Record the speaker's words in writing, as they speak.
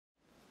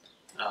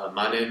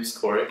My name's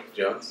Corey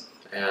Jones,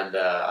 and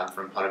I'm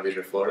from Ponte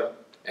Vedra, Florida,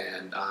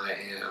 and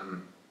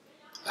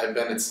I've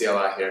been at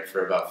CLI here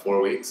for about 4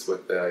 weeks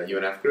with the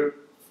UNF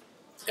group,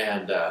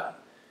 and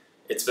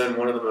it's been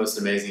one of the most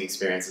amazing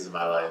experiences of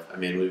my life. I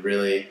mean,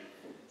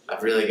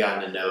 I've really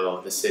gotten to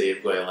know the city of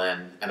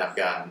Guilin, and I've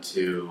gotten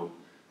to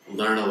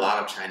learn a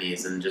lot of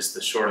Chinese in just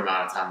the short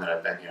amount of time that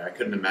I've been here. I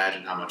couldn't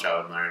imagine how much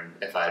I would learn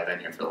if I had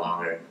been here for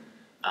longer.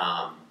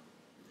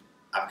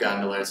 I've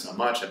gotten to learn so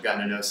much. I've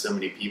gotten to know so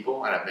many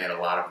people, and I've made a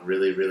lot of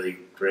really, really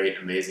great,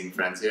 amazing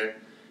friends here.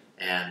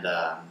 And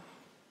I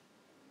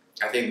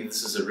think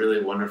this is a really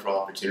wonderful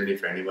opportunity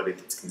for anybody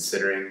that's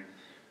considering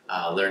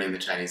learning the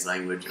Chinese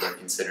language or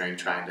considering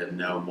trying to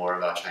know more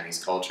about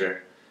Chinese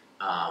culture.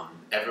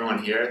 Everyone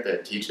here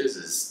that teaches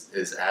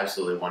is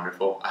absolutely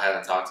wonderful. I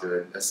haven't talked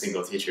to a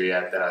single teacher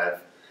yet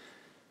that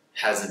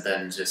hasn't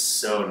been just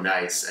so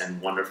nice and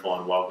wonderful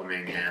and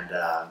welcoming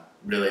and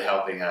really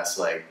helping us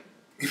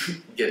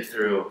get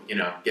through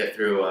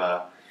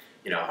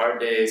hard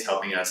days,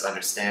 helping us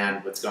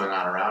understand what's going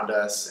on around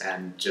us,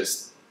 and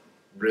just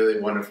really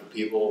wonderful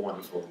people,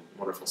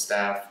 wonderful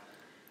staff,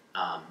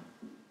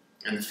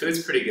 and the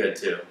food's pretty good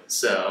too.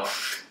 So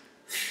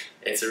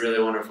it's a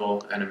really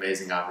wonderful and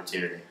amazing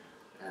opportunity,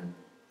 and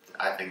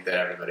I think that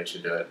everybody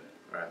should do it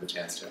or have the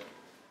chance to.